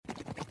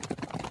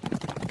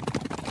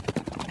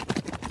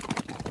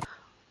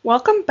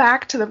Welcome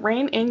back to the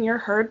Rein in Your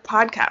Herd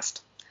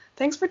podcast.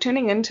 Thanks for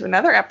tuning in to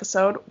another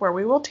episode where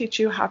we will teach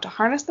you how to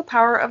harness the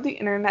power of the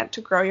internet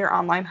to grow your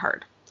online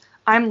herd.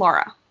 I'm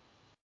Laura.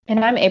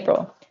 And I'm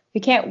April. We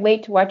can't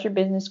wait to watch your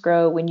business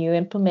grow when you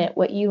implement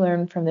what you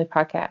learn from the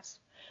podcast.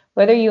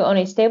 Whether you own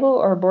a stable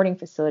or a boarding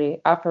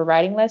facility, offer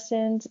riding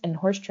lessons and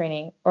horse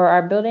training, or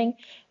are building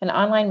an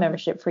online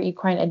membership for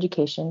equine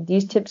education,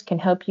 these tips can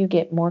help you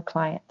get more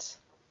clients.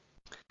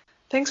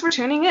 Thanks for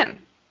tuning in.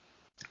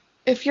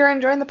 If you're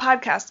enjoying the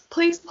podcast,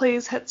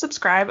 please hit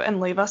subscribe and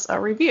leave us a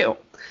review.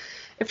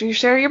 If you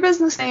share your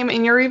business name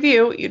in your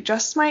review, you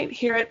just might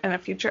hear it in a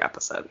future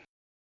episode.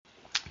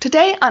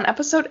 Today on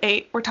episode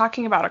 8, we're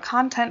talking about a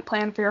content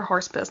plan for your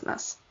horse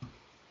business.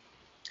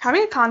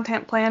 Having a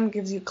content plan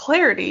gives you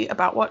clarity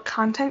about what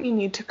content you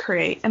need to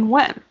create and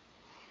when.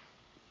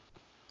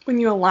 When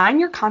you align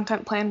your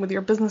content plan with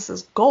your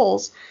business's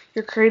goals,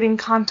 you're creating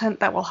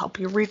content that will help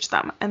you reach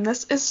them, and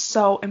this is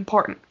so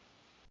important.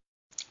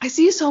 I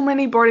see so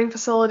many boarding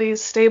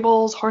facilities,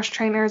 stables, horse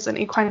trainers, and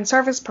equine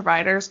service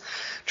providers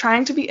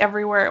trying to be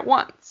everywhere at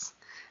once.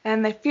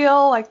 And they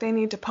feel like they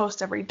need to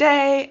post every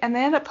day, and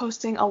they end up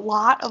posting a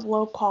lot of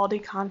low-quality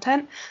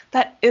content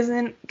that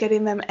isn't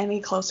getting them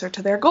any closer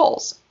to their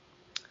goals.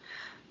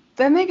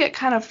 Then they get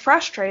kind of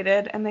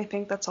frustrated and they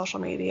think that social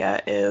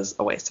media is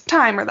a waste of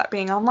time or that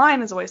being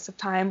online is a waste of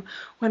time,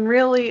 when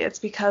really it's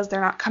because they're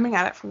not coming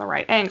at it from the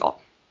right angle.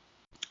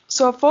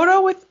 So a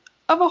photo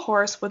of a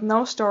horse with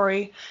no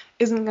story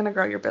isn't going to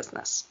grow your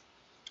business.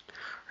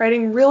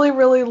 Writing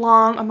really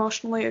long,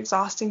 emotionally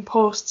exhausting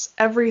posts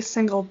every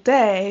single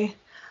day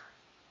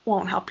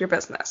won't help your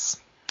business.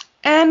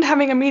 And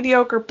having a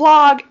mediocre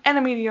blog and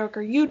a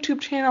mediocre YouTube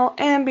channel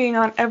and being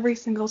on every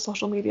single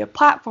social media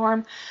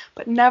platform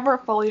but never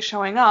fully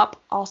showing up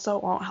also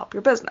won't help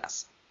your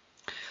business.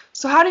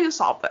 So how do you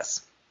solve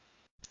this?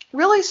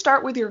 Really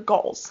start with your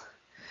goals.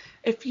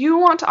 If you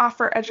want to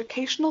offer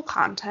educational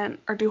content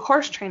or do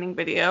horse training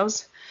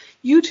videos,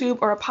 YouTube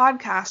or a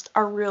podcast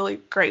are really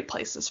great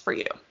places for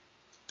you.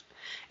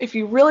 If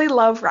you really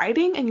love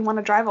writing and you want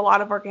to drive a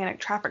lot of organic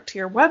traffic to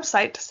your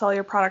website to sell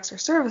your products or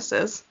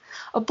services,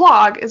 a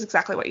blog is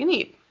exactly what you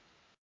need.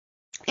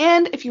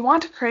 And if you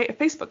want to create a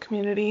Facebook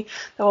community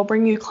that will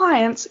bring you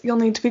clients, you'll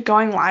need to be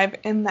going live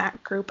in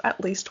that group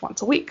at least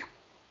once a week.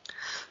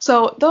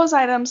 So those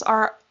items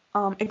are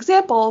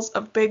examples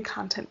of big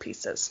content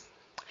pieces.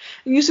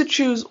 And you should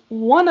choose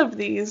one of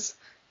these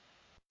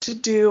to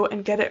do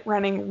and get it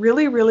running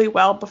really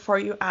well before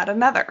you add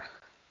another.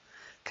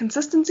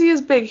 Consistency is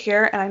big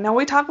here, and I know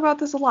we talk about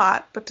this a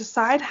lot, but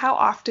decide how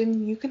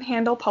often you can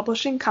handle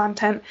publishing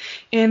content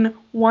in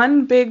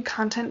one big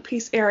content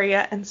piece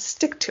area and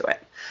stick to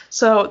it.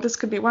 So this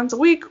could be once a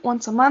week,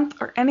 once a month,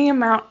 or any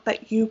amount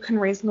that you can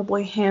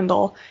reasonably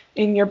handle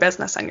in your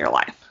business and your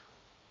life.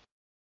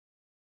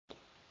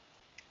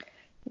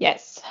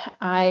 Yes,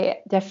 I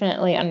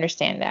definitely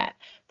understand that.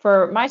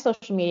 For my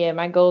social media,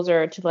 my goals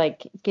are to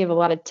give a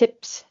lot of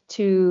tips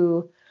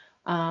to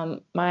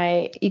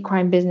my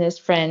equine business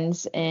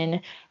friends and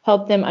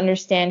help them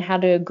understand how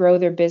to grow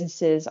their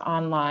businesses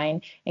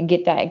online and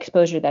get that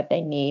exposure that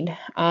they need.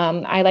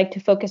 I like to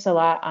focus a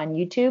lot on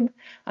YouTube.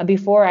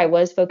 Before I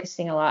was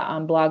focusing a lot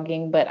on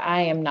blogging, but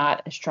I am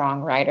not a strong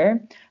writer.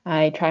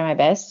 I try my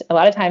best. A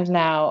lot of times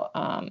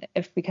now,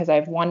 because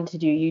I've wanted to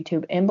do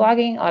YouTube and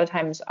blogging, a lot of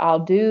times I'll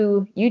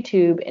do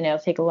YouTube and I'll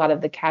take a lot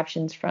of the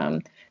captions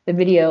from the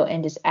video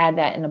and just add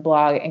that in the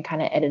blog and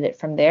kind of edit it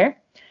from there.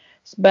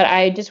 But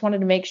I just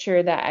wanted to make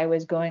sure that I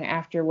was going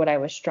after what I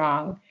was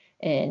strong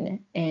in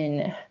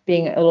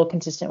being a little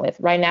consistent with.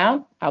 Right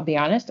now, I'll be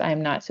honest,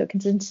 I'm not so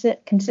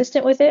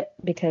consistent with it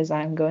because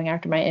I'm going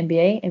after my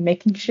MBA and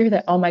making sure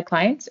that all my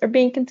clients are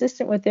being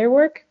consistent with their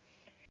work.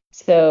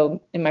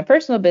 So in my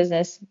personal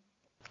business,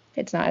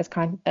 it's not as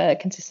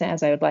consistent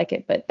as I would like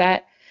it, but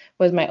that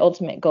was my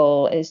ultimate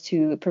goal, is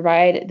to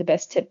provide the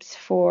best tips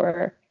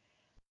for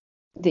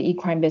the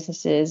equine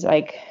businesses.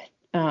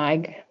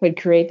 I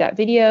would create that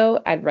video,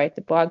 I'd write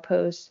the blog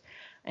post,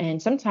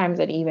 and sometimes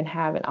I'd even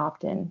have an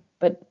opt-in.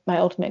 But my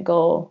ultimate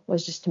goal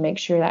was just to make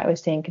sure that I was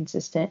staying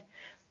consistent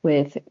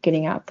with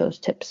getting out those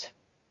tips.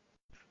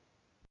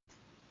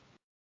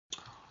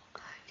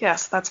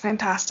 Yes, that's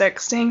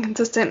fantastic. Staying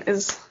consistent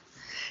is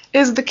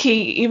the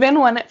key, even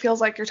when it feels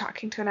like you're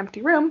talking to an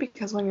empty room,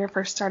 because when you're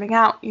first starting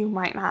out, you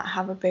might not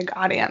have a big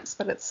audience,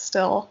 but it's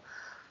still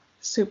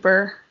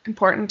super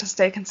important to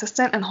stay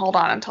consistent and hold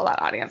on until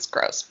that audience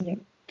grows. Yeah.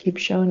 Keep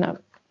showing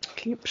up.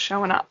 Keep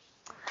showing up.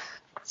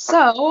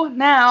 So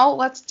now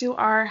let's do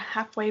our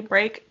halfway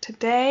break.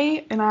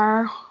 Today in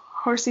our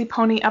Horsey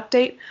Pony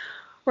update,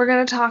 we're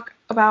going to talk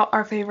about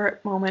our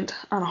favorite moment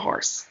on a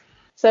horse.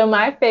 So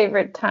my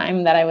favorite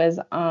time that I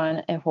was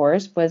on a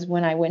horse was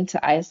when I went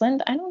to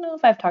Iceland. I don't know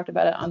if I've talked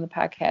about it on the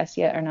podcast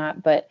yet or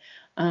not, but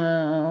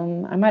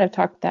I might have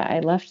talked that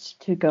I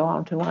left to go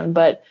on to one.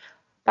 But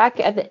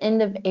back at the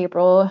end of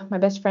April, my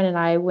best friend and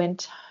I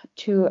went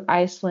to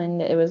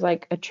Iceland. It was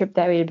like a trip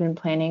that we had been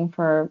planning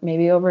for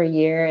maybe over a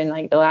year. And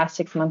like the last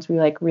 6 months, we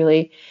like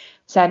really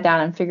sat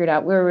down and figured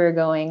out where we were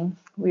going.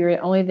 we were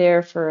only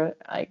there for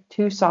like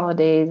 2 solid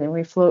days, and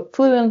we flew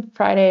in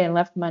Friday and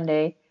left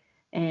Monday.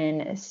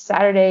 And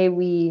Saturday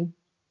we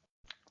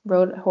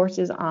rode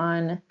horses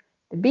on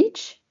the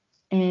beach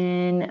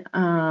and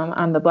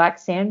on the black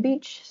sand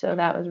beach. So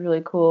that was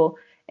really cool.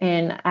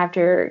 And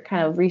after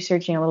kind of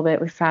researching a little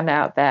bit, we found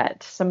out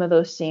that some of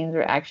those scenes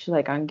were actually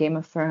like on Game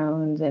of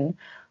Thrones and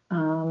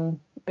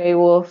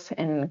Beowulf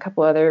and a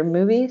couple other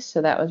movies.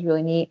 So that was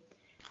really neat.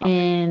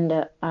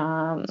 And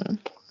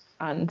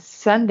on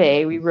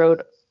Sunday, we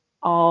rode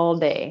all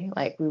day.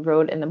 Like we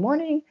rode in the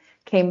morning,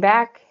 came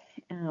back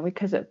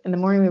because in the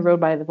morning we rode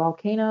by the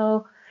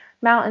volcano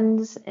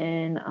mountains,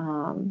 and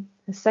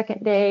the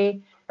second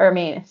time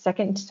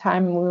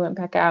we went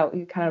back out,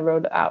 we kind of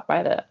rode out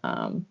by the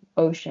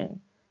ocean.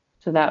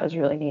 So that was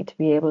really neat to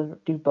be able to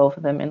do both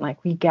of them. And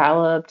like we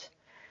galloped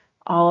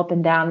all up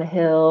and down the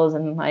hills,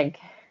 and like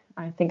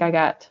I think I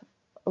got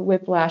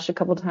whiplash a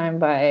couple times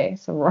by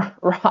some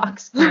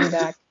rocks coming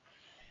back.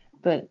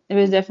 But it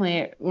was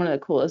definitely one of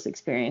the coolest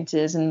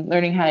experiences, and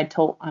learning how to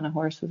tolt on a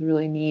horse was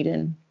really neat,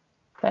 and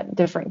that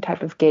different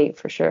type of gait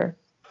for sure.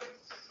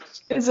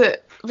 Is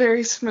it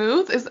very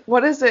smooth?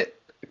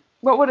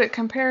 What would it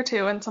compare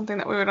to, and something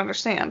that we would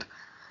understand?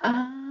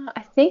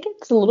 I think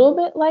it's a little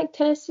bit like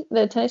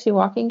the Tennessee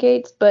walking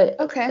gaits, but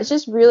Okay. it's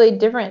just really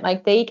different.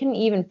 Like they can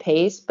even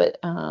pace, but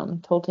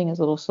tolting is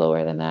a little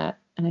slower than that,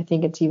 and I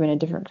think it's even a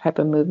different type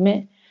of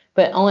movement.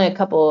 But only a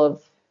couple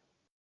of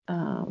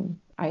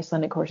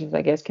Icelandic horses,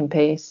 I guess, can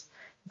pace.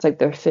 It's like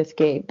their fifth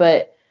gait.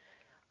 But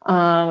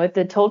with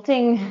the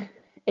tolting,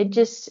 it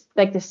just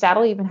like the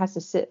saddle even has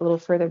to sit a little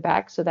further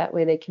back, so that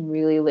way they can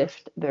really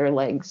lift their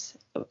legs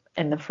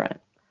in the front.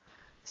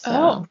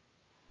 So,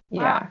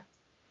 yeah.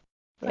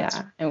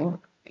 That's Yeah.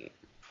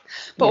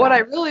 But what I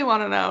really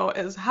want to know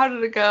is, how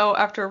did it go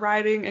after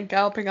riding and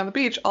galloping on the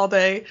beach all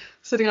day,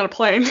 sitting on a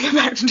plane to get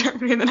back to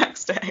Germany the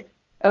next day?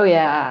 Oh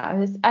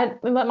yeah.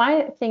 But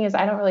my thing is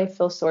I don't really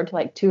feel sore till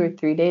like 2 or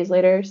 3 days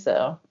later,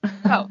 so.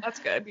 Oh, that's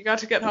good. You got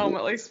to get home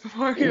at least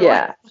before you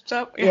catch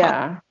up.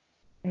 Yeah.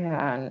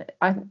 And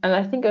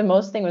I think the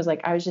most thing was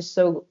like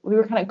we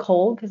were kind of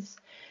cold because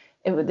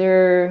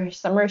their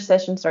summer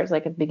session starts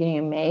like at the beginning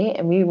of May,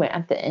 and we went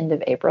at the end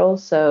of April,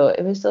 so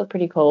it was still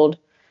pretty cold.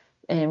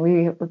 And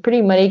we were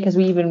pretty muddy because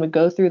we even would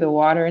go through the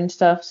water and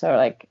stuff. So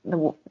like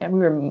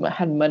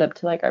had mud up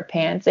to like our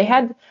pants. They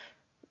had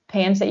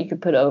pants that you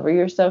could put over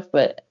your stuff,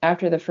 but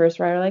after the first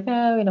ride, we're like,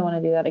 oh, we don't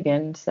want to do that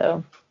again.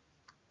 So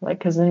like,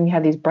 because then we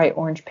had these bright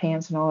orange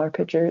pants in all our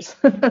pictures.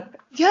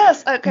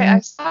 Yes. Okay. I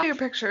saw your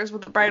pictures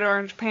with the bright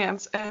orange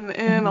pants, and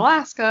in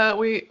Alaska,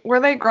 were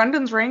they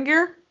Grundon's rain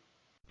gear?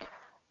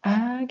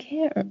 I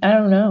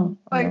don't know.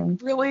 Like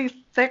really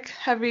thick,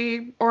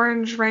 heavy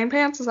orange rain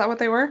pants? Is that what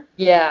they were?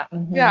 Yeah.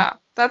 Mm-hmm. Yeah.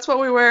 That's what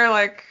we wear,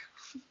 like,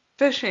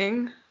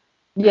 fishing.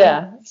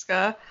 Yeah. In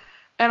Alaska.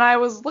 And I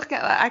was looking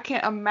at that. I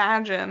can't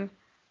imagine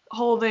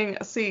holding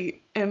a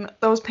seat, and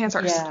those pants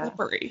are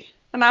slippery.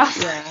 And I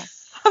was like,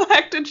 how the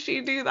heck did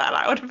she do that?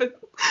 I would have been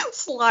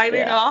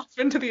sliding off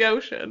into the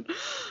ocean.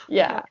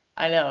 Yeah,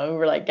 I know. We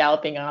were like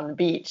galloping on the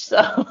beach,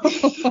 so.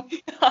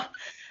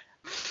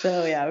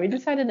 So yeah, we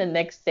decided the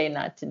next day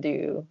not to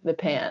do the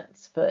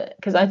pants, but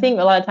because I think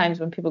a lot of times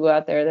when people go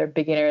out there, they're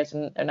beginners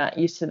and they're not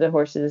used to the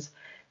horses,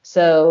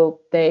 so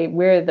they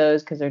wear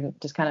those because they're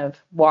just kind of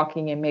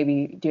walking and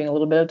maybe doing a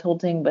little bit of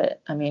tolting.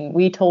 But I mean,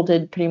 we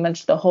tolted pretty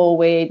much the whole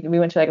way. We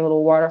went to like a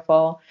little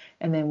waterfall,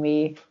 and then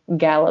we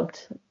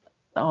galloped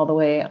all the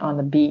way on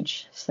the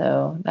beach.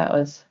 So that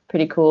was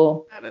pretty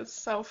cool. That is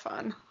so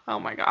fun. Oh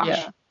my gosh.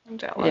 Yeah. I'm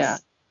jealous. Yeah.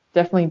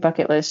 Definitely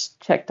bucket list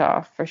checked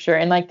off for sure.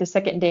 And like the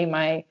second day,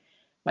 my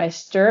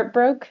stirrup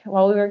broke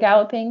while we were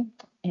galloping.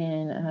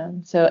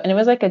 And it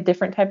was like a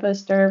different type of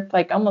stirrup,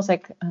 like almost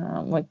like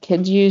what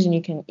kids use, and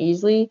you can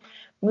easily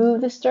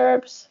move the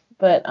stirrups.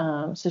 But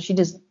so she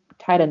just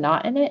tied a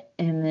knot in it,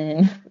 and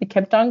then we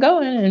kept on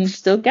going and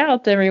still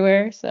galloped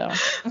everywhere. So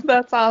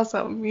that's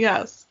awesome.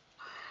 Yes.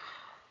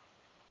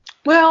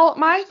 Well,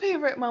 my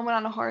favorite moment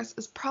on a horse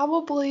is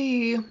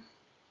probably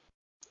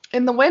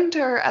in the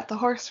winter at the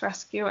horse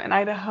rescue in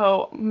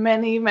Idaho.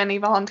 Many, many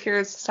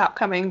volunteers stop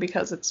coming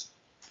because it's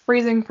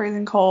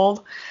freezing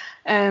cold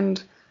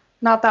and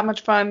not that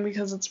much fun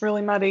because it's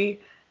really muddy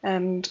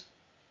and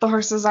the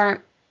horses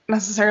aren't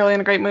necessarily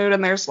in a great mood,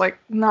 and there's like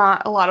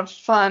not a lot of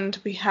fun to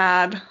be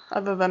had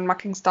other than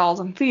mucking stalls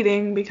and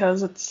feeding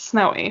because it's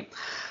snowy.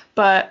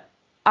 But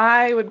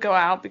I would go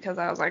out because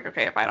I was like,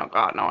 okay, if I don't go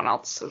out, no one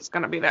else is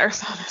going to be there,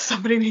 so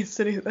somebody needs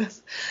to do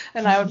this.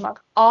 And I would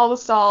muck all the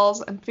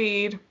stalls and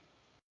feed,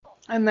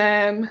 and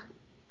then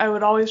I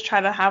would always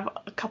try to have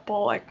a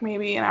couple, like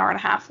maybe an hour and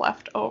a half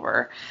left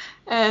over.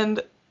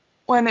 And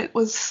when it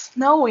was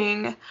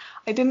snowing,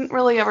 I didn't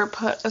really ever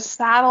put a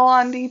saddle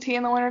on DT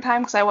in the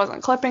wintertime because I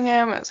wasn't clipping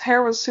him. His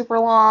hair was super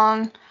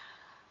long.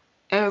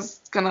 It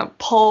was going to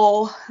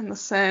pull in the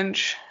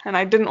cinch, and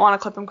I didn't want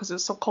to clip him because it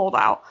was so cold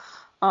out.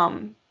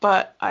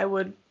 But I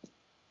would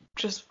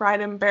just ride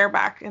him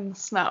bareback in the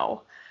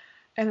snow.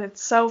 And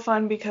it's so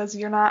fun because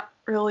you're not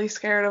really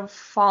scared of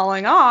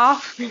falling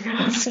off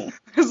because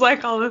there's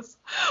like all this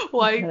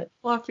white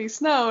fluffy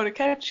snow to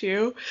catch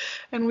you.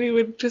 And we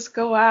would just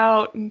go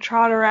out and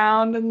trot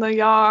around in the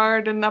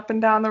yard and up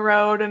and down the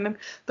road. And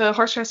the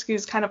horse rescue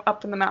is kind of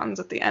up in the mountains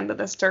at the end of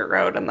this dirt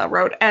road, and the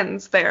road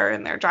ends there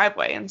in their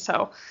driveway. And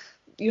so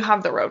you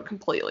have the road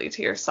completely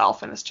to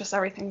yourself, and it's just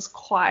everything's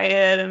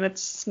quiet and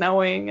it's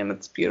snowing and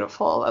it's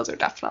beautiful. Those are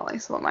definitely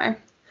some of my.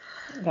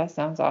 That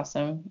sounds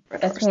awesome.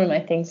 That's one of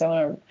my things I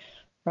want to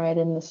ride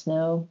in the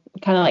snow.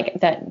 Kind of like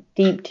that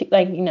deep,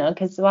 like, you know,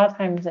 because a lot of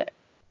times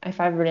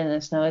if I've ridden in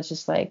the snow, it's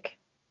just like,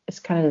 it's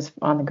kind of just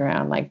on the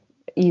ground, like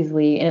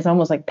easily, and it's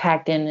almost like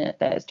packed in it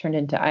that it's turned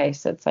into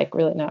ice. It's like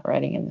really not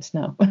riding in the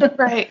snow.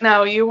 Right.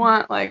 No, you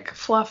want like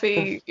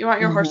fluffy, you want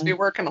your horse to be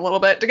working a little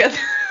bit to get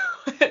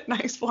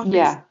nice fluffy.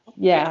 Yeah.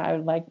 Yeah. I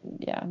would like,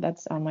 yeah,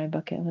 that's on my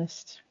bucket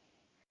list.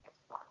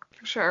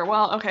 For sure.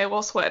 Well, okay,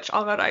 we'll switch.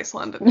 I'll go to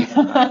Iceland. And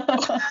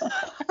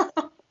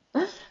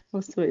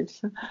We'll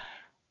switch.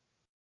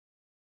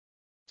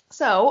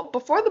 So,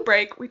 before the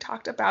break, we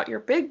talked about your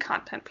big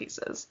content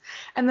pieces.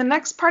 And the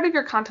next part of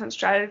your content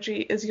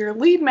strategy is your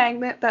lead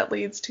magnet that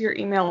leads to your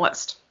email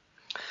list.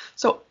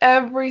 So,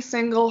 every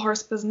single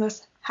horse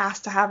business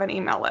has to have an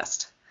email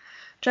list.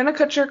 Jenna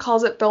Kutcher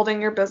calls it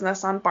building your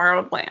business on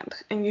borrowed land,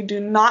 and you do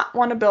not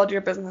want to build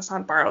your business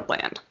on borrowed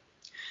land.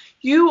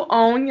 You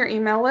own your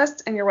email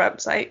list and your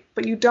website,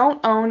 but you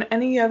don't own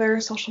any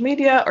other social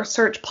media or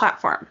search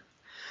platform.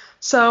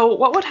 So,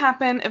 what would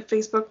happen if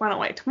Facebook went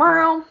away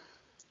tomorrow?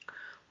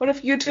 What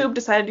if YouTube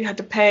decided you had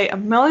to pay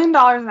 $1 million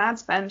in ad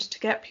spend to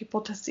get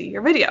people to see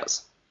your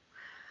videos?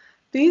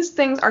 These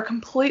things are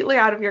completely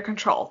out of your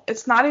control.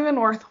 It's not even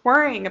worth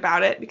worrying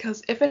about it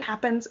because if it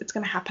happens, it's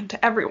going to happen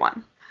to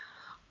everyone.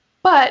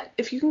 But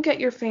if you can get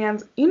your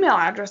fans' email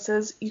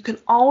addresses, you can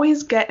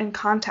always get in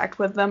contact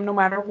with them no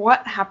matter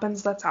what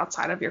happens that's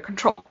outside of your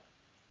control.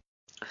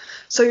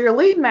 So your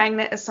lead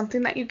magnet is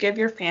something that you give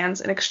your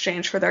fans in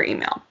exchange for their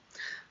email.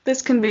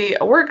 This can be a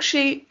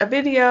worksheet, a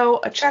video,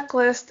 a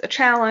checklist, a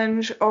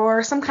challenge,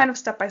 or some kind of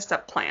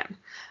step-by-step plan.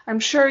 I'm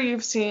sure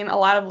you've seen a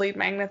lot of lead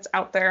magnets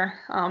out there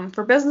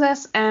for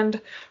business and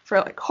for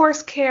like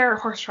horse care,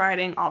 horse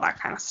riding, all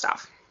that kind of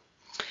stuff.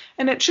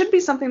 And it should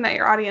be something that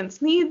your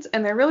audience needs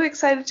and they're really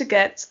excited to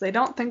get so they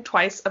don't think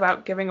twice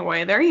about giving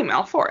away their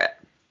email for it.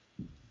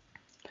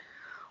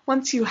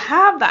 Once you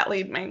have that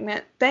lead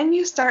magnet, then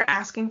you start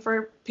asking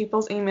for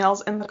people's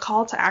emails in the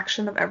call to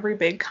action of every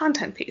big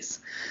content piece.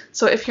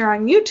 So if you're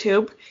on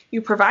YouTube,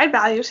 you provide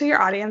value to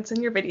your audience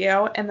in your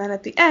video, and then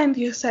at the end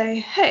you say,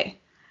 hey,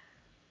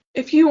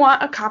 if you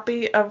want a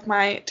copy of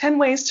my 10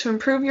 ways to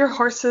improve your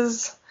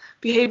horse's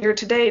behavior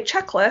today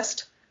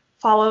checklist,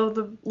 follow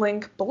the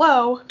link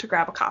below to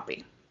grab a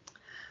copy.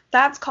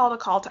 That's called a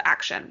call to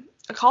action.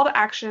 A call to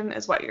action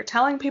is what you're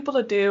telling people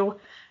to do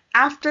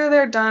after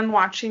they're done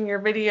watching your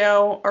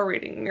video or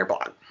reading your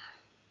blog.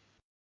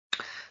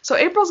 So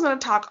April's going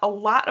to talk a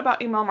lot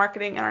about email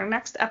marketing in our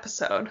next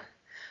episode.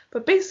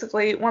 But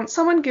basically, once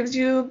someone gives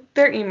you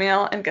their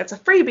email and gets a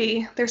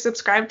freebie, they're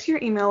subscribed to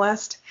your email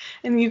list,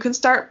 and you can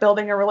start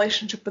building a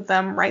relationship with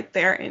them right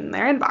there in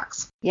their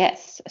inbox.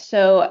 Yes.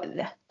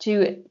 So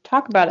to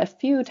talk about a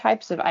few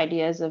types of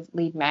ideas of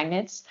lead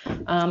magnets,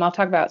 I'll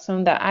talk about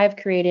some that I've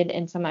created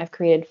and some I've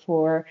created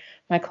for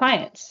my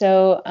clients.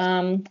 So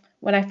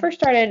when I first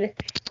started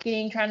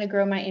trying to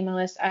grow my email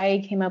list,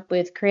 I came up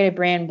with Create a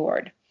Brand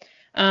Board.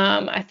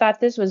 I thought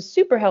this was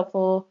super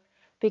helpful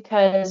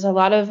because a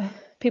lot of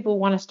people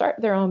want to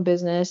start their own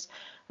business,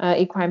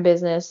 equine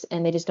business,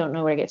 and they just don't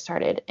know where to get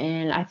started.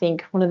 And I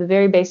think one of the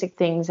very basic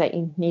things that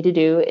you need to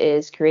do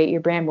is create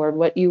your brand board,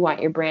 what you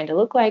want your brand to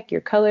look like,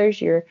 your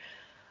colors, your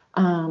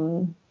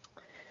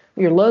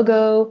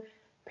logo,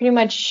 pretty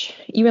much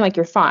even like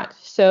your font.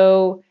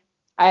 So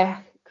I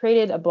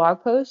created a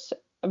blog post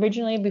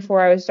originally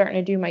before I was starting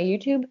to do my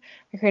YouTube.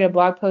 I created a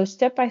blog post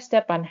step by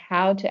step on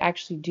how to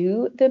actually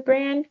do the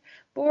brand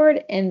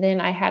board, and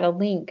then I had a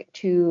link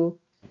to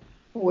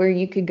where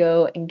you could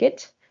go and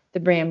get the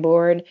brand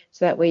board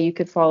so that way you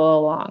could follow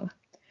along.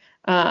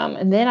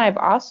 And then I've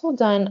also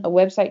done a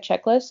website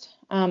checklist.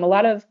 A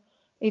lot of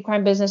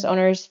equine business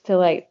owners feel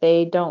like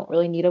they don't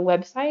really need a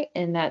website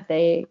and that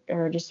they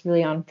are just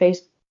really on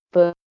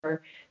Facebook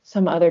or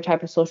some other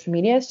type of social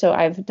media. So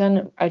I've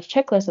done a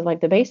checklist of like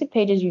the basic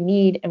pages you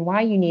need and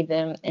why you need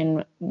them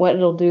and what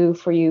it'll do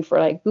for you for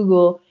like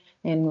Google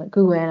and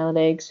Google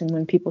Analytics, and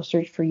when people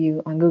search for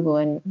you on Google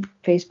and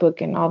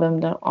Facebook and all them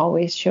don't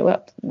always show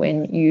up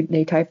when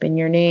they type in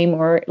your name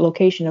or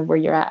location of where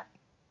you're at.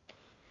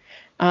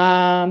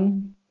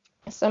 Some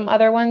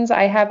other ones,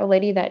 I have a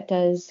lady that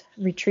does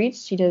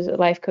retreats. She does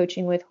life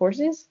coaching with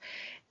horses,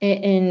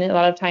 and a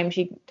lot of times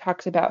she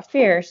talks about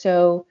fear.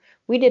 So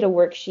we did a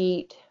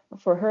worksheet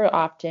for her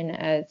often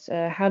as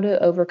how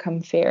to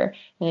overcome fear,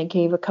 and it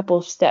gave a couple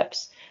of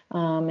steps.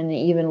 And it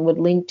even would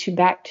link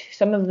back to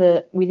some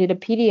of we did a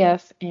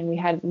PDF and we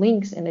had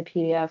links in the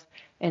PDF,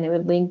 and it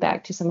would link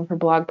back to some of her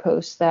blog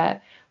posts.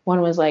 That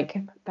one was like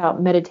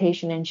about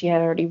meditation, and she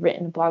had already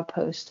written a blog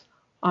post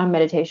on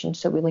meditation,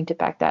 so we linked it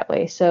back that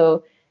way.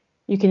 So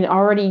you can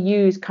already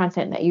use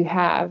content that you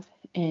have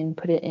and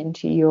put it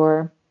into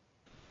your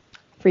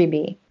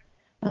freebie.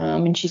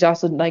 And she's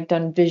also like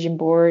done vision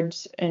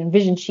boards and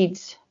vision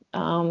sheets.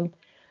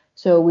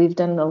 So we've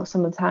done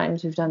some of the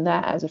times we've done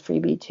that as a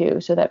freebie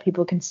too, so that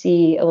people can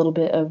see a little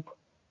bit of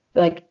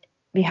like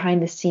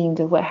behind the scenes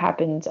of what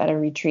happens at a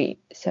retreat.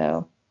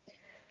 So,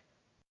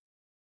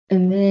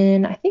 and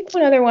then I think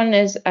one other one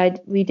is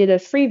we did a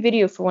free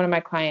video for one of my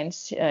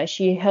clients.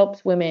 She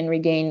helps women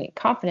regain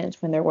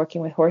confidence when they're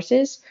working with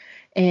horses,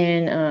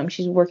 and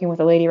she's working with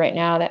a lady right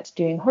now that's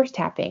doing horse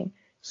tapping.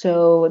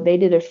 So they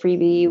did a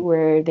freebie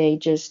where they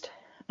just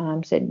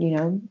said,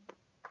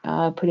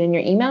 put in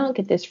your email,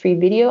 get this free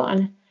video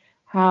on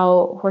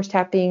how horse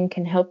tapping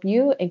can help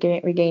you and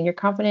regain your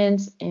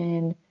confidence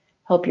and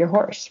help your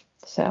horse.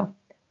 So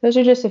those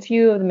are just a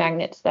few of the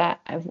magnets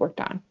that I've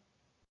worked on.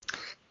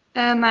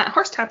 And that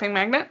horse tapping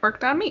magnet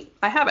worked on me.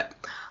 I have it.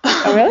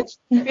 Oh, really?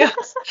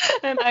 Yes.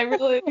 And I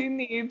really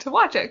need to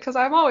watch it because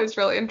I'm always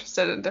really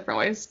interested in different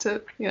ways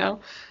to,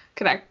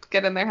 connect,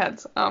 get in their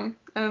heads. And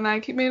I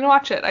keep meaning to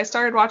watch it. I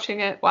started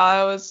watching it while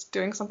I was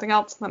doing something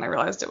else, and then I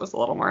realized it was a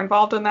little more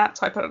involved in that,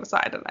 so I put it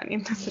aside and I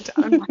need to sit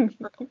down and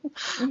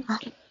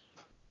watch it.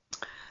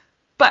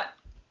 But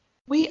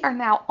we are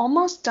now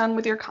almost done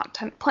with your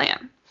content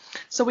plan.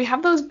 So we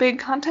have those big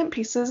content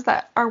pieces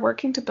that are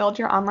working to build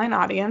your online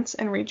audience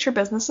and reach your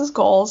business's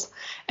goals.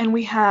 And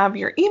we have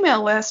your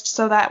email list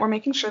so that we're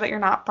making sure that you're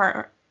not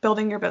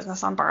building your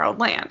business on borrowed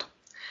land.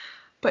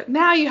 But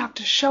now you have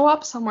to show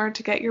up somewhere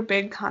to get your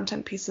big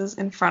content pieces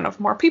in front of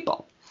more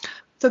people.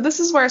 So this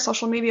is where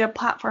social media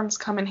platforms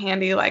come in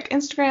handy, like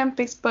Instagram,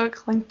 Facebook,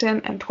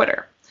 LinkedIn, and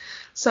Twitter.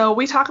 So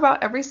we talk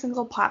about every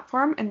single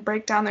platform and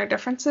break down their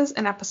differences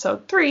in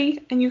episode 3,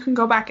 and you can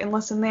go back and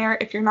listen there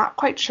if you're not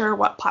quite sure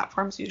what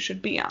platforms you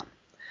should be on.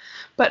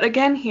 But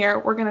again here,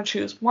 we're going to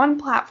choose one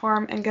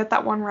platform and get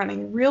that one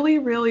running really,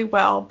 really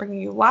well,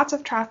 bringing you lots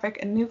of traffic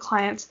and new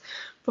clients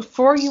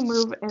before you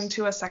move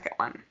into a second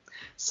one.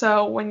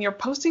 So when you're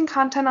posting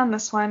content on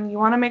this one, you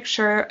want to make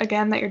sure,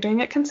 again, that you're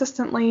doing it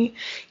consistently.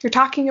 You're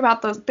talking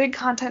about those big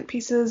content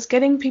pieces,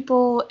 getting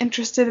people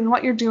interested in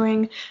what you're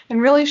doing,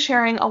 and really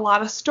sharing a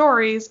lot of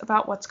stories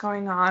about what's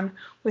going on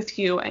with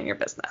you and your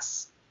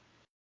business.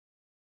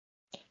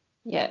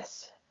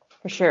 Yes,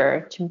 for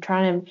sure.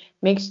 Trying to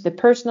make the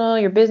personal,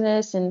 your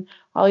business, and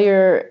all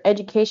your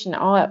education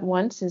all at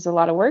once is a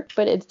lot of work,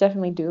 but it's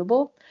definitely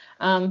doable.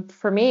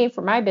 For me,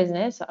 for my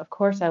business, of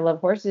course, I love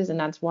horses, and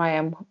that's why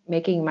I'm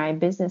making my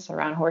business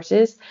around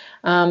horses.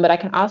 But I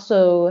can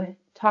also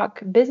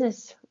talk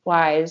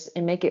business-wise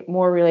and make it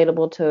more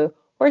relatable to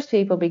horse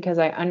people because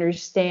I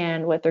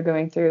understand what they're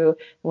going through,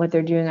 what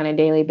they're doing on a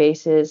daily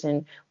basis,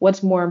 and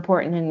what's more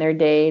important in their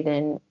day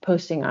than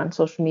posting on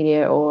social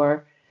media,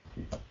 or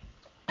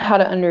how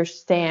to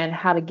understand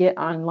how to get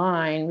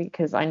online,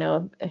 because I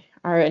know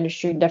our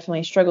industry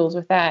definitely struggles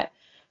with that.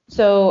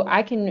 So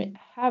I can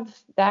have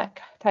that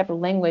type of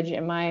language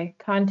in my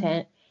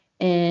content,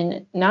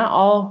 and not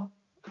all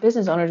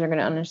business owners are going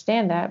to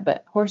understand that,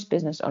 but horse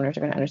business owners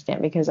are going to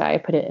understand because I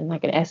put it in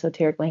like an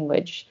esoteric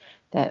language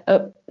that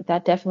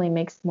definitely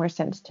makes more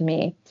sense to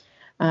me.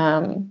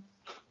 And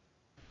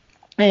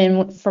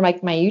for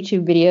like my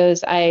YouTube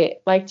videos, I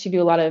like to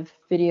do a lot of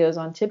videos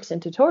on tips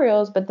and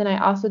tutorials, but then I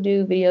also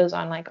do videos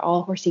on like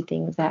all horsey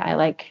things that I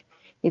like.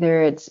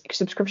 Either it's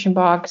subscription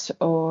box,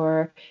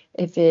 or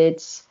if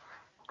it's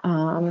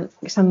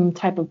some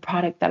type of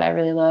product that I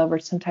really love, or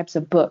some types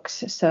of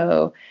books.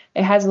 So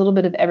it has a little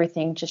bit of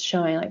everything, just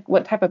showing like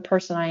what type of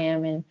person I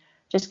am and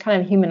just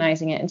kind of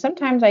humanizing it. And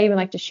sometimes I even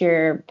like to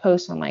share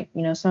posts on like,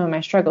 some of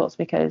my struggles,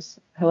 because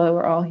hello,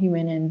 we're all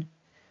human and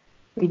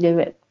we do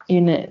it,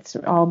 and it's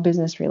all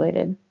business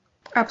related.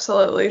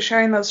 Absolutely.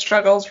 Sharing those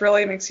struggles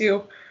really makes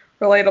you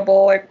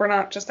relatable. Like, we're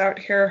not just out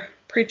here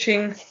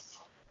preaching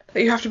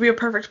that you have to be a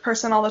perfect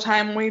person all the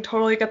time. We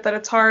totally get that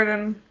it's hard,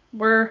 and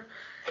we're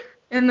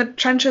in the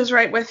trenches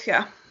right with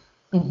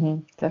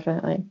you.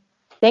 Definitely.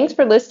 Thanks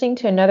for listening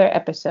to another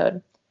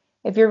episode.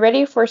 If you're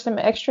ready for some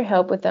extra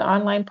help with the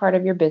online part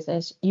of your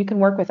business, you can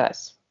work with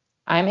us.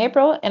 I'm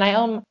April, and I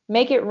own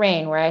Make It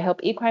Rain, where I help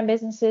equine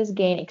businesses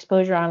gain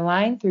exposure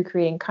online through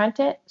creating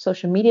content,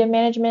 social media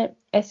management,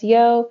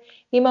 SEO,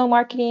 email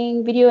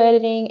marketing, video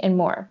editing, and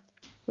more.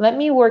 Let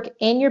me work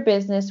in your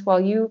business while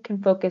you can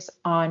focus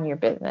on your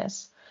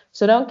business.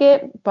 So don't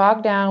get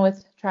bogged down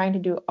with trying to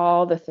do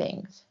all the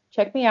things.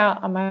 Check me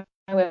out on my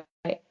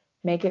website,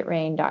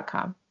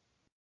 makeitrain.com.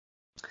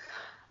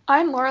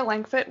 I'm Laura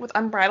Langfit with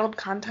Unbridled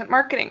Content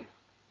Marketing.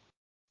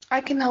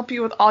 I can help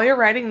you with all your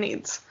writing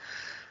needs.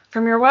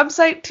 From your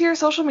website to your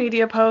social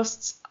media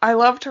posts, I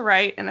love to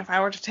write, and if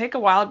I were to take a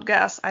wild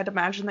guess, I'd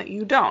imagine that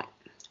you don't.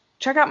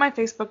 Check out my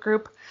Facebook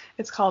group.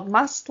 It's called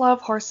Must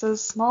Love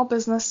Horses, Small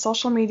Business,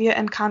 Social Media,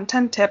 and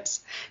Content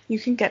Tips. You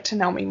can get to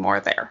know me more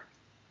there.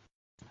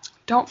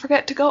 Don't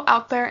forget to go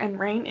out there and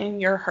rein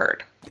in your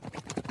herd.